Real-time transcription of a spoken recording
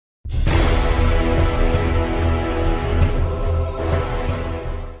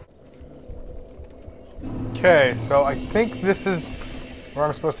Okay, so I think this is where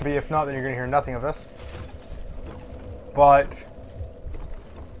I'm supposed to be. If not, then you're going to hear nothing of this. But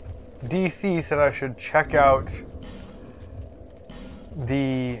DC said I should check out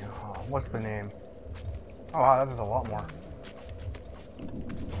the... oh, what's the name? Oh, wow, that is a lot more.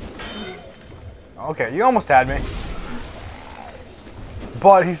 Okay, you almost had me.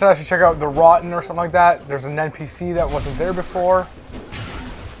 But he said I should check out the Rotten or something like that. There's an NPC that wasn't there before.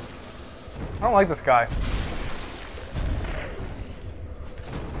 I don't like this guy.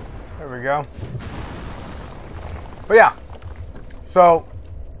 There we go. But yeah. So,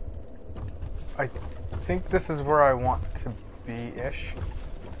 I think this is where I want to be-ish.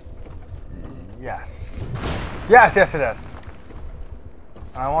 Yes. Yes, yes it is.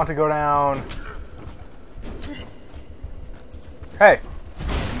 I want to go down... Hey!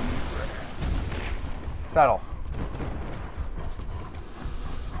 Settle.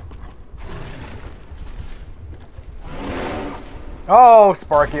 Oh,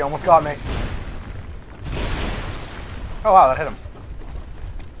 Sparky almost got me. Oh wow, that hit him.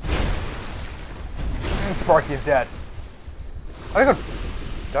 And Sparky is dead. Did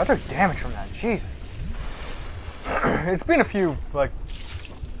I took damage from that? Jesus. It's been a few, like,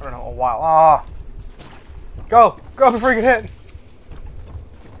 I don't know, a while. Ah. Go! Go before you get hit!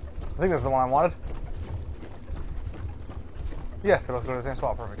 I think this is the one I wanted. Yes, they both go to the same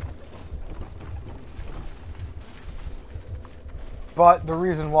spot. Perfect. But the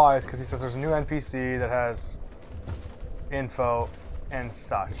reason why is because he says there's a new NPC that has info and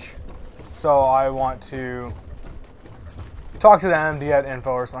such. So I want to talk to them to get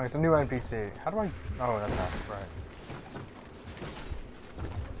info or something. It's a new NPC. How do I... oh, that's not right.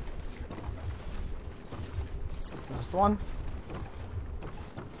 Is this the one?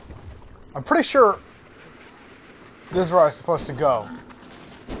 I'm pretty sure this is where I'm supposed to go.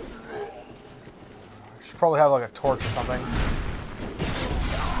 I should probably have like a torch or something.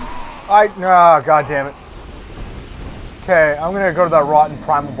 God damn it. Okay, I'm gonna go to that rotten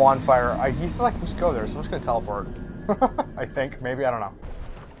primal bonfire. He said I can just go there, so I'm just gonna teleport. I think, maybe, I don't know.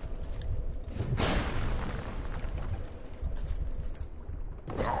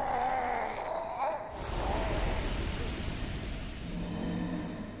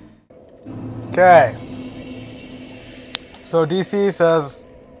 Okay. So DC says,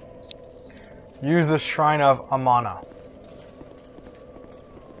 use the Shrine of Amana.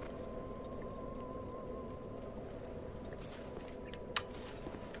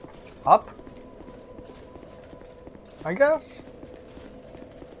 Up? I guess?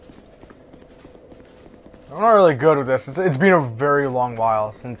 I'm not really good with this. It's been a very long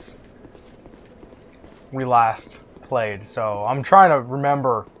while since we last played, so I'm trying to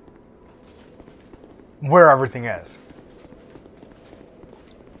remember where everything is.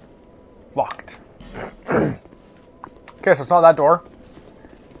 Locked. Okay, so it's not that door.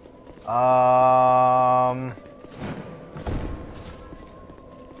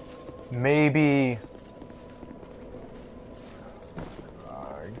 Maybe...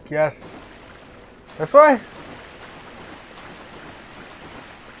 I guess... this way?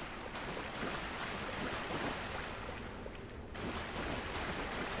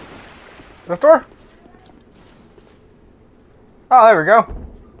 This door? Oh, there we go.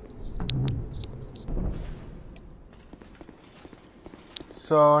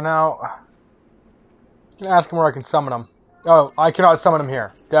 So now, I'm gonna ask him where I can summon him. Oh, I cannot summon him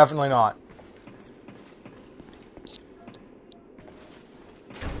here. Definitely not.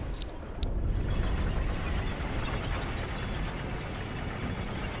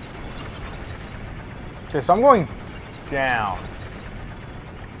 Okay, so I'm going down.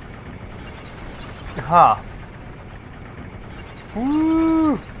 Huh.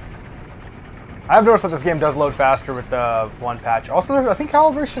 Woo! I've noticed that this game does load faster with the one patch. Also, I think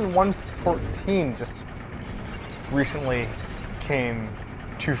calibration 1.14 just recently came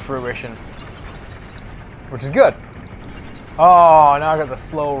to fruition, which is good. Oh, now I got the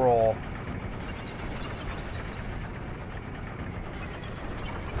slow roll.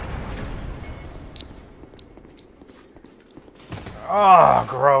 Oh,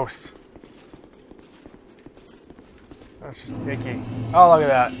 gross. That's just icky. Oh, look at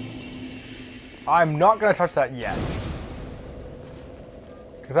that. I'm not going to touch that yet.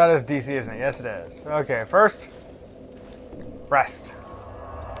 Because that is DC, isn't it? Yes, it is. Okay, first, rest.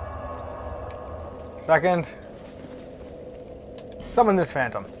 Second, summon this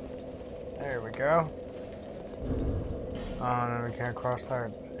phantom. There we go. Oh, no, we can't cross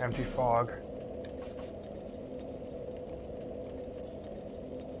that empty fog.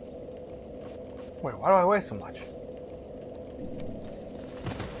 Wait, why do I weigh so much?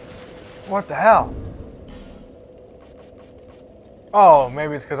 What the hell? Oh,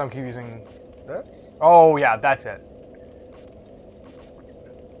 maybe it's because I'm keep using this? Oh, yeah, that's it.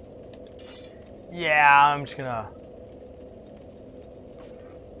 Yeah, I'm just gonna...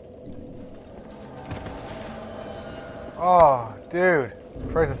 Oh, dude.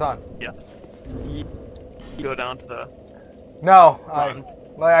 Praise the sun. Yeah. You go down to the... No, Run.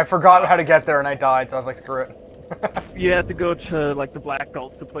 I forgot how to get there and I died, so I was like, screw it. You have to go to, like, the black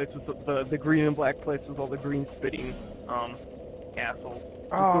belts, the place with the green and black place with all the green spitting, assholes.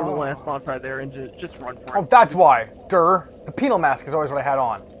 Just go to the last bonfire there and just run for it. Oh, that's why. Durr. The penal mask is always what I had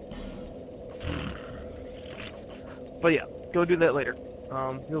on. But yeah, go do that later.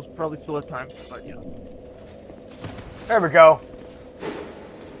 You'll probably still have time, but yeah. There we go.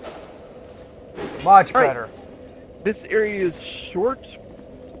 Much better. This area is short,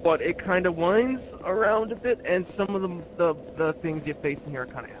 but it kind of winds around a bit, and some of the things you face in here are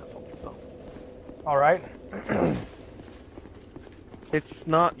kind of assholes, so. Alright. It's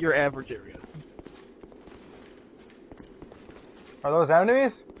not your average area. Are those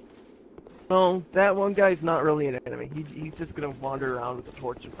enemies? No, that one guy's not really an enemy. He's just gonna wander around with a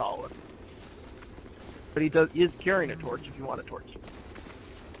torch and follow it. But he is carrying a torch if you want a torch.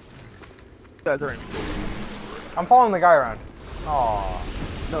 Guys are enemies. I'm following the guy around. Aw.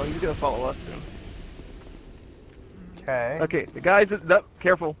 No, he's gonna follow us soon. Okay. Okay, the guys. No,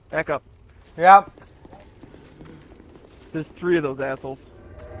 careful. Back up. Yep. There's 3 of those assholes.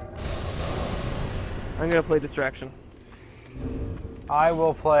 I'm gonna play distraction. I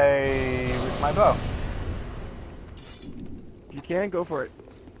will play with my bow. If you can, go for it.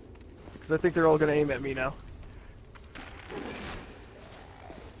 Because I think they're all gonna aim at me now.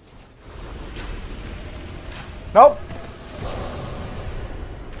 Nope.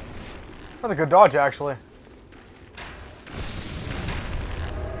 That's a good dodge, actually.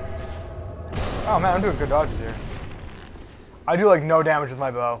 Oh man, I'm doing good dodges here. I do like no damage with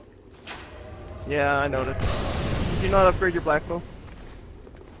my bow. Yeah, I noticed. Did you not upgrade your black bow?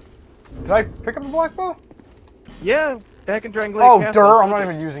 Did I pick up the black bow? Yeah, back in Dragon Glade Oh, Castle, durr, I'm not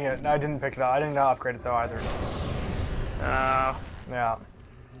even using it. No, I didn't pick it up. I didn't upgrade it though either. Yeah.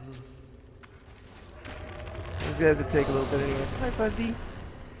 These guys would take a little bit anyway. Hi, Fuzzy.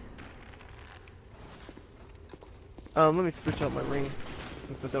 Let me switch out my ring,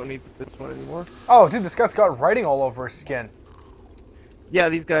 since I don't need this one anymore. Oh, dude, this guy's got writing all over his skin. Yeah,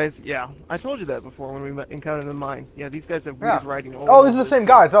 these guys, yeah. I told you that before when we encountered the mines. Yeah, these guys have weird writing all over. Oh, these are the same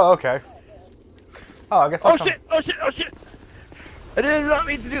guys. Oh, okay. Oh, I guess Oh shit! Oh shit! Oh shit! I did not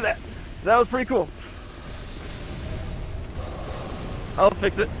mean to do that. That was pretty cool. I'll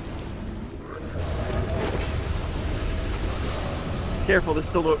fix it. Careful, there's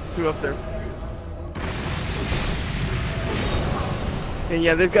still 2 up there. And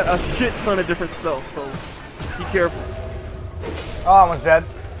yeah, they've got a shit ton of different spells, so be careful. Oh, I almost dead.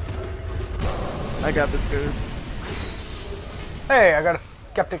 I got this good. Hey, I got a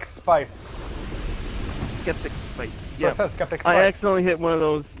skeptic spice. Skeptic spice. So Yeah. I said skeptic spice. I accidentally hit one of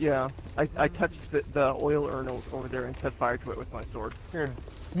those. Yeah. I touched the oil urn over there and set fire to it with my sword.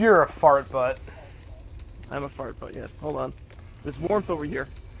 You're a fart butt. I'm a fart butt. Yes. Hold on. There's warmth over here.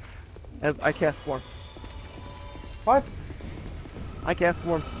 And I cast warmth. What? I cast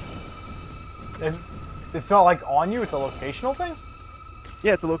warmth. It's not like on you. It's a locational thing.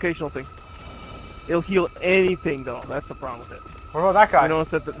 Yeah, it's a locational thing. It'll heal anything though. That's the problem with it. What about that guy? You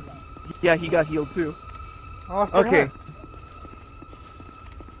notice that? Yeah, he got healed too. Oh, that's Okay. nice.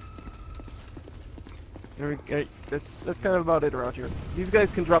 There we go. That's kind of about it around here. These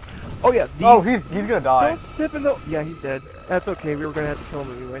guys can drop. Oh yeah. These... Oh, he's gonna die. Don't step in the. Yeah, he's dead. That's okay. We were gonna have to kill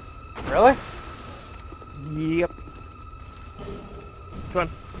him anyways. Really? Yep. Come on.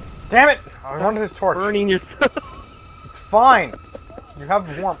 Damn it! I wanted his torch. Burning yourself. It's fine. You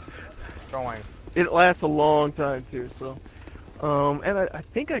have warmth going. It lasts a long time too. So, and I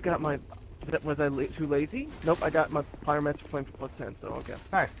think I got my. Was I too lazy? Nope. I got my Pyromancer Flame to +10. So okay.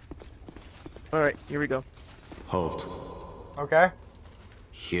 Nice. All right. Here we go. Halt. Okay.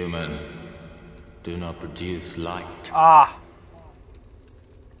 Human, do not produce light. Ah.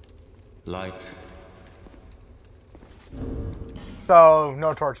 Light. So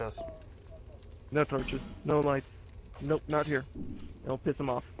no torches. No torches. No lights. Nope. Not here. Don't piss them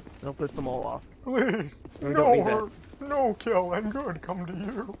off. Don't piss them all off. Please. We don't No need that. hurt. No kill and good come to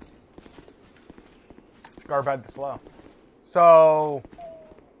you. It's Garbad the Slow. So,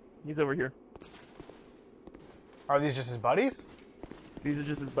 He's over here. are these just his buddies? These are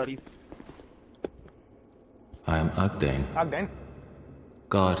just his buddies. I am Agdane, Ogden.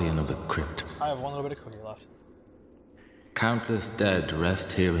 guardian of the crypt. I have one little bit of cookie left. Countless dead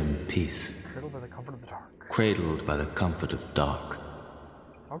rest here in peace, Cradled by the comfort of the dark. cradled by the comfort of dark.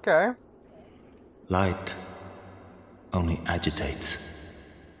 Okay. Light only agitates.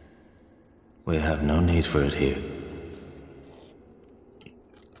 We have no need for it here.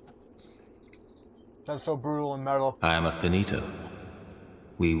 That's so brutal and metal. I am a finito.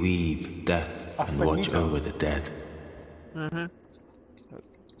 We weave death and watch finito. over the dead. Mm-hmm.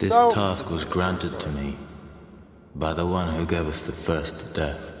 This So- task was granted to me by the one who gave us the first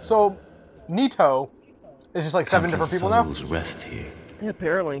death. So, Nito is just like 7 different Countless people now? souls rest here. Yeah,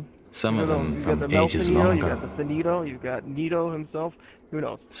 apparently. Some You of know, them you got from the Mel ages Finito, long you got ago. the Finito, you got Nito himself. Who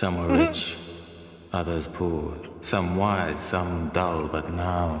knows? Some were rich, others poor. Some wise, some dull, but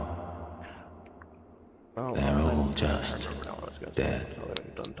now Oh, they're all I just remember now what I was gonna dead. say, so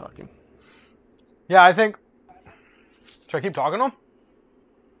I'm done talking. Yeah, I think... Should I keep talking to him?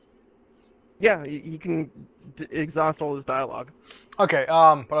 Yeah, you can exhaust all his dialogue, Okay, but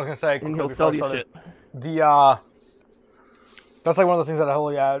I was gonna say... and quickly he'll before sell I you started, shit. The, that's like one of those things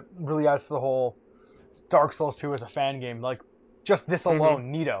that really adds to the whole Dark Souls 2 as a fan game. Like, just this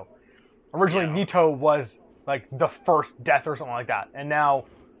alone, Nito. Originally, Yeah. Nito was, like, the first death or something like that. And now,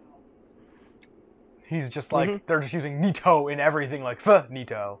 he's just like, they're just using Nito in everything, like,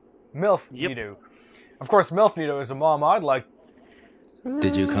 Nito. MILF Nito. Of course, MILF Nito is a mom I'd like.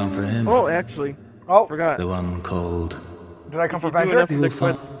 Did you come for him? Oh, actually, Oh, forgot. The one called did I come for If you do Venture? enough of the You'll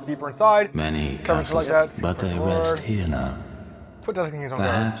find- quests, Deeper inside. many Coverage like castles, that. but they Lord. rest here now. Put Death King's on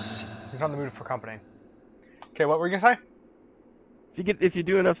guard. Perhaps He's not in the mood for company. Okay, what were you gonna say? if you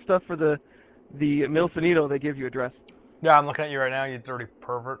do enough stuff for the Mil Finito, they give you a dress. Yeah, I'm looking at you right now, you dirty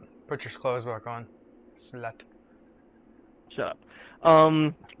pervert. Put your clothes back on. Slut. Shut up. Oh,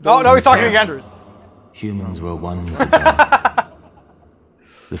 no, he's talking again. monsters- humans were one with the dark.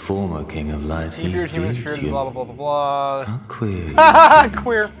 The former king of light, He feared humans, feared blah blah blah blah blah. How queer you Haha,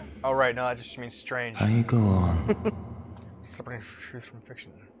 queer. Oh right, no, that just means strange. How you go on? Separating truth from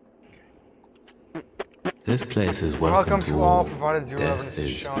fiction. This place is Welcome welcome to all, provided due Death reverence is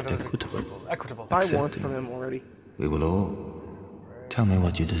is shown to the equitable. equitable. I Accept want it. from him already. We will all. Tell me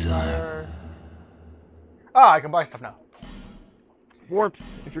what you desire. Ah, I can buy stuff now. Warmth.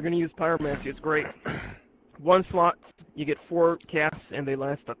 If you're gonna use pyromancy, it's great. One slot, you get 4 casts, and they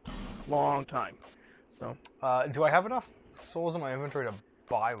last a long time. So. Do I have enough souls in my inventory to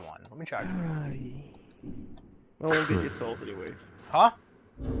buy one? Let me check. Well, we'll get you souls anyways. Huh?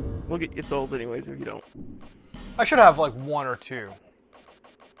 We'll get you souls anyways if you don't. I should have like 1 or 2.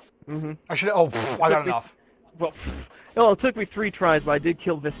 Mm-hmm. I should. Oh, I got enough. Well, it took me 3 tries, but I did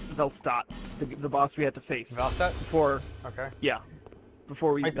kill Velstadt, the boss we had to face. Velstadt? Before, Okay. yeah.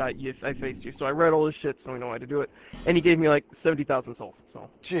 Before I faced you. So I read all this shit, so we know how to do it. And he gave me like 70,000 souls, so.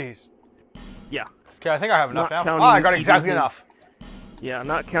 Jeez. Yeah. Okay, I think I have enough Not now. counting Ah, I got eating exactly his- enough. Yeah,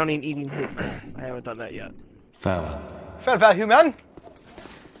 not counting eating his soul. I haven't done that yet. Farewell. Fair value, man.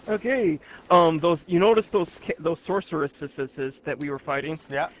 Okay. Those you notice those sorceresses that we were fighting?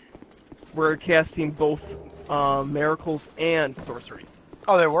 Yeah. We're casting both miracles and sorcery.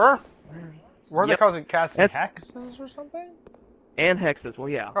 Oh, they were? Were they Yep. causing casting That's- hexes or something? And hexes. Well,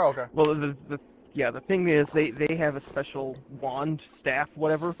 yeah. Oh, okay. Well, the thing is, they have a special wand, staff,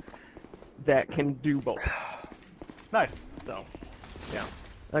 whatever, that can do both. Nice. So, yeah.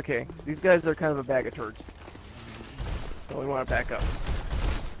 Okay, these guys are kind of a bag of turds. So we want to back up.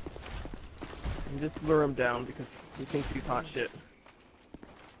 And just lure him down because he thinks he's hot shit.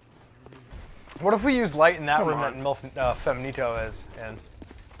 What if we use light in that Come room on. that MILF Feminito is in?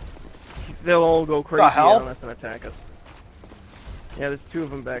 They'll all go crazy hell? on us and attack us. Yeah, there's 2 of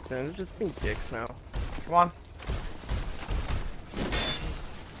them back then. They're just being dicks now. Come on.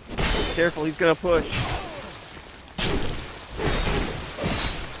 Careful, he's gonna push.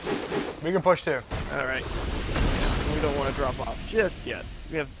 We can push too. Alright. We don't want to drop off just yet.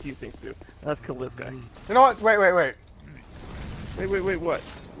 We have a few things to do. Let's kill this guy. You know what? Wait. Wait, what?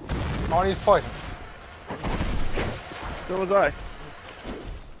 I want to use poison. So was I.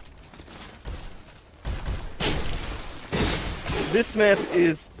 This map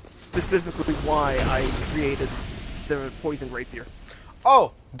is specifically why I created the poison rapier.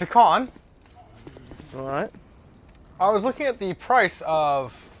 Oh, Decon. Alright? I was looking at the price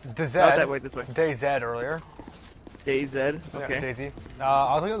of DZ. Not that way, this way. DayZ earlier. DayZ, Yeah, okay. Daisy.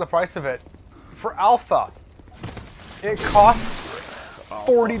 I was looking at the price of it. For Alpha, it costs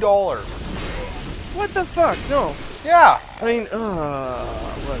 $40. What the fuck? No. Yeah. I mean,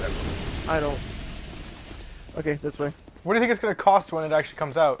 whatever. I don't... Okay, this way. What do you think it's going to cost when it actually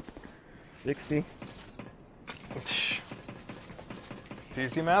comes out? 60.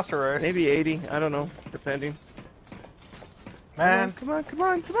 DC Master Race. Maybe 80. I don't know. Depending. Man. Come on, come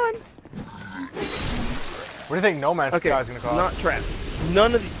on, come on. What do you think No Man's Okay, Sky is going to cost? not trapped.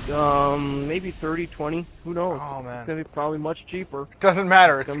 None of the, maybe 30, 20, who knows? Oh, man. It's gonna be probably much cheaper. Doesn't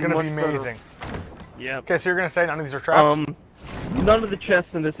matter. It's Gonna going be to be much better. amazing. Yeah. Okay, so you're going to say none of these are trapped? None of the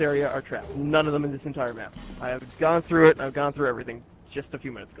chests in this area are trapped. None of them in this entire map. I have gone through it, and I've gone through everything just a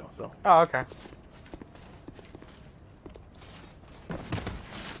few minutes ago, so. Oh, okay.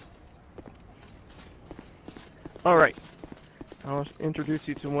 Alright. I'll introduce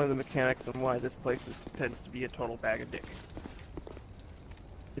you to one of the mechanics and why this place tends to be a total bag of dick.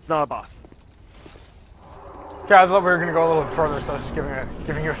 It's not a boss. Okay, I thought we were going to go a little further, so I was just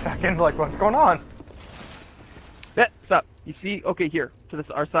giving you a second, like, what's going on? Stop. You see? Okay, here. To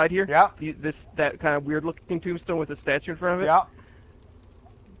this, our side here? Yeah. That kind of weird looking tombstone with a statue in front of it? Yeah.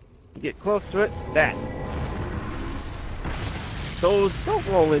 You get close to it. That. Those don't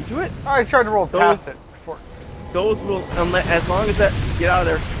roll into it. I tried to roll past it before. Those will, as long as that, get out of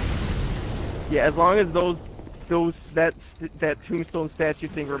there. Yeah, as long as that tombstone statue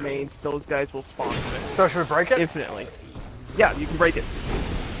thing remains, those guys will spawn. So should we break it? Infinitely. Yeah, you can break it.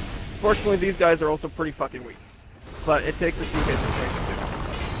 Fortunately, these guys are also pretty fucking weak. But it takes a few hits to break it too.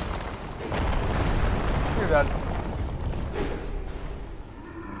 You're dead.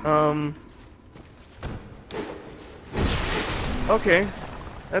 Okay.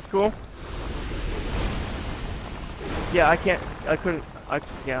 That's cool. Yeah, I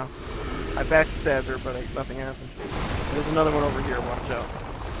backstabbed her, but nothing happened. There's another one over here, watch out.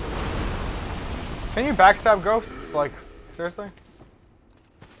 Can you backstab ghosts? Like, seriously?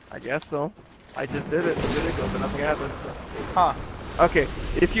 I guess so. I just did it a minute ago, but nothing happened. So. Huh. Okay,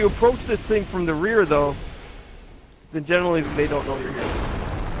 if you approach this thing from the rear, though, then generally they don't know you're here.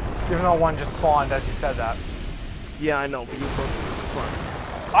 Even though one just spawned as you said that. Yeah, I know, but you approached it from the front.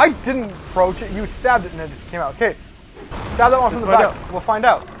 I didn't approach it, you stabbed it and it just came out. Okay. Stab that one from the back. We'll find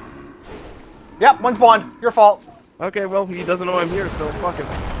out. Yep, one spawned. Your fault. Okay, well, he doesn't know I'm here, so fuck him.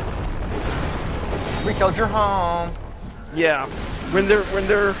 We killed your home. Yeah. When they're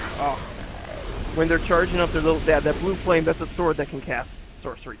charging up their little that blue flame, that's a sword that can cast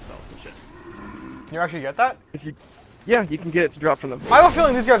sorcery spells and shit. Can you actually get that? Yeah, you can get it to drop from them. I have a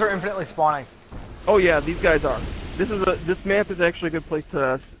feeling these guys are infinitely spawning. Oh yeah, these guys are. This map is actually a good place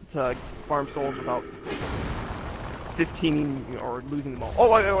to farm souls without 15 or losing them all. Oh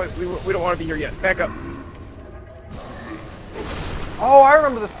wait, we don't want to be here yet. Back up. Oh, I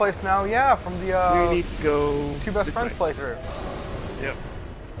remember this place now. Yeah, from the we need to go Two Best Friends playthrough. Yep.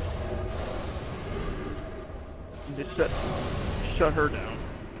 Just shut her down.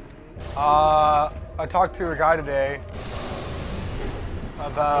 I talked to a guy today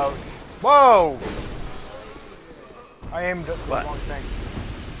about. Whoa! I aimed at the wrong thing.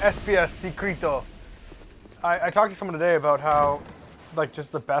 SPS Secreto. I talked to someone today about how, like,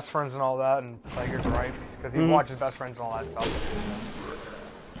 just the best friends and all that, and like your gripes, because he watches Best Friends and all that stuff.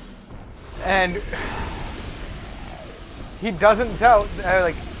 And he doesn't doubt.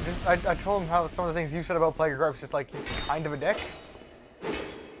 I told him how some of the things you said about Plague Your Gripes, just like he's kind of a dick.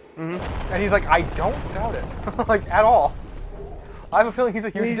 And he's like, I don't doubt it, like at all. I have a feeling he's a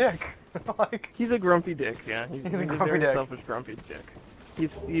huge dick. Like, he's a grumpy dick. Yeah, he's a grumpy very dick. selfish, grumpy dick.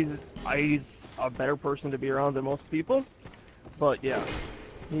 He's a better person to be around than most people, but yeah,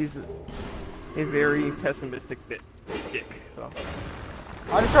 he's a very pessimistic dick. So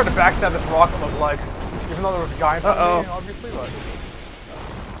I just tried to backstab this rocket, looked like, even though there was a guy in front of me, obviously, but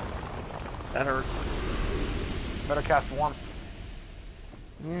that hurt. Better cast warmth.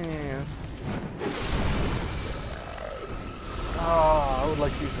 Yeah. Oh, I would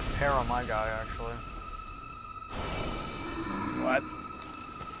like to use repair on my guy, actually. What?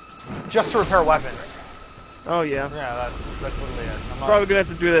 Just to repair weapons. Oh yeah. Yeah, that's literally it. I'm probably gonna have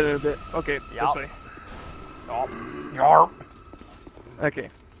to do that in a bit. Okay, this way. Yarp. Okay,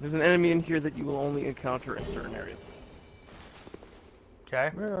 there's an enemy in here that you will only encounter in certain areas. Okay.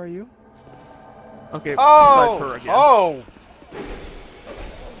 Where are you? Okay, oh! besides her again. Oh!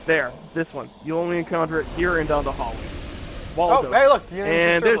 There, this one. You'll only encounter it here and down the hallway. Oh, hey, look!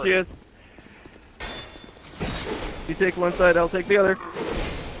 And there she is. You take one side, I'll take the other.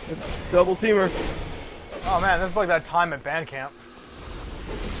 It's double teamer. Oh man, this is like that time at band camp.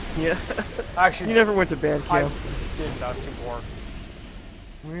 Yeah. Actually, you never went to band camp. I didn't. I was too bored.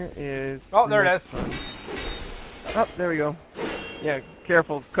 Where is? Oh, there it is. Oh, there we go. Yeah,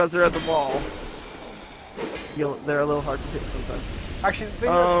 careful, because they're at the wall. They're a little hard to hit sometimes. Actually, the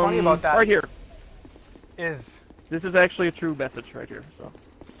thing that's funny about that right here is this is actually a true message right here. So.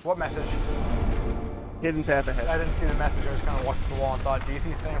 What message? Hidden path ahead. I didn't see the message. I was kind of walking to the wall and thought,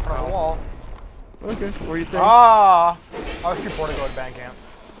 DC's staying in front of the wall. Okay. What were you saying? Ah! I was too poor to go to band camp.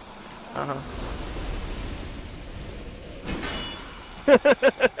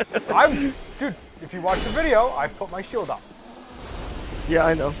 Dude, if you watch the video, I put my shield up. Yeah,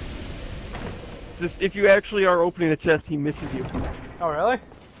 I know. It's just if you actually are opening the chest, he misses you. Oh, really?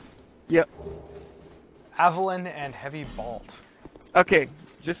 Yep. Avalon and Heavy Bolt. Okay,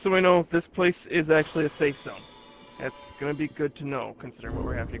 just so we know, this place is actually a safe zone. That's gonna be good to know, considering what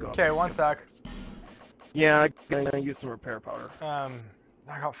we're having to go. Okay, one sec. Yeah, I'm gonna use some repair powder. I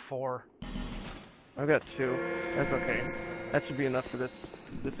got 4. I've got 2. That's okay. That should be enough for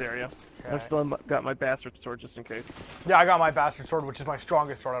this area. Okay. I've still got my bastard sword just in case. Yeah, I got my bastard sword, which is my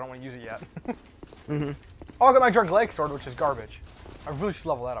strongest sword. I don't want to use it yet. Mm-hmm. Oh, I got my drunk leg sword, which is garbage. I really should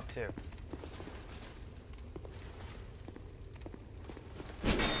level that up too.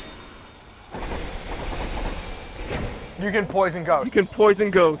 You can poison ghosts. You can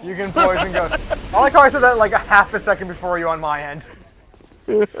poison ghosts. You can poison ghosts. I like how I said that like a half a second before you on my end.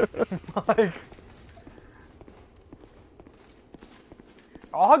 Like,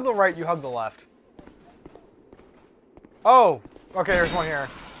 I'll hug the right, you hug the left. Oh, okay, there's one here.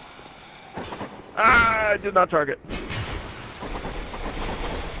 Ah, I did not target.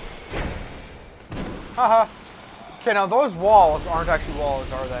 Haha. Okay, now those walls aren't actually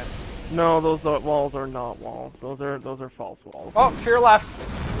walls, are they? No, those walls are not walls. Those are false walls. Oh, to your left.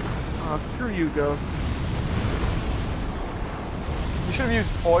 Screw you, ghost. You should have used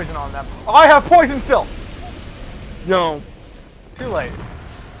poison on them. Oh, I have poison still! No. Too late.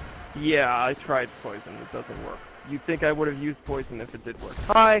 Yeah, I tried poison. It doesn't work. You'd think I would have used poison if it did work.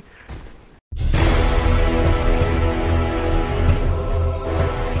 Hi.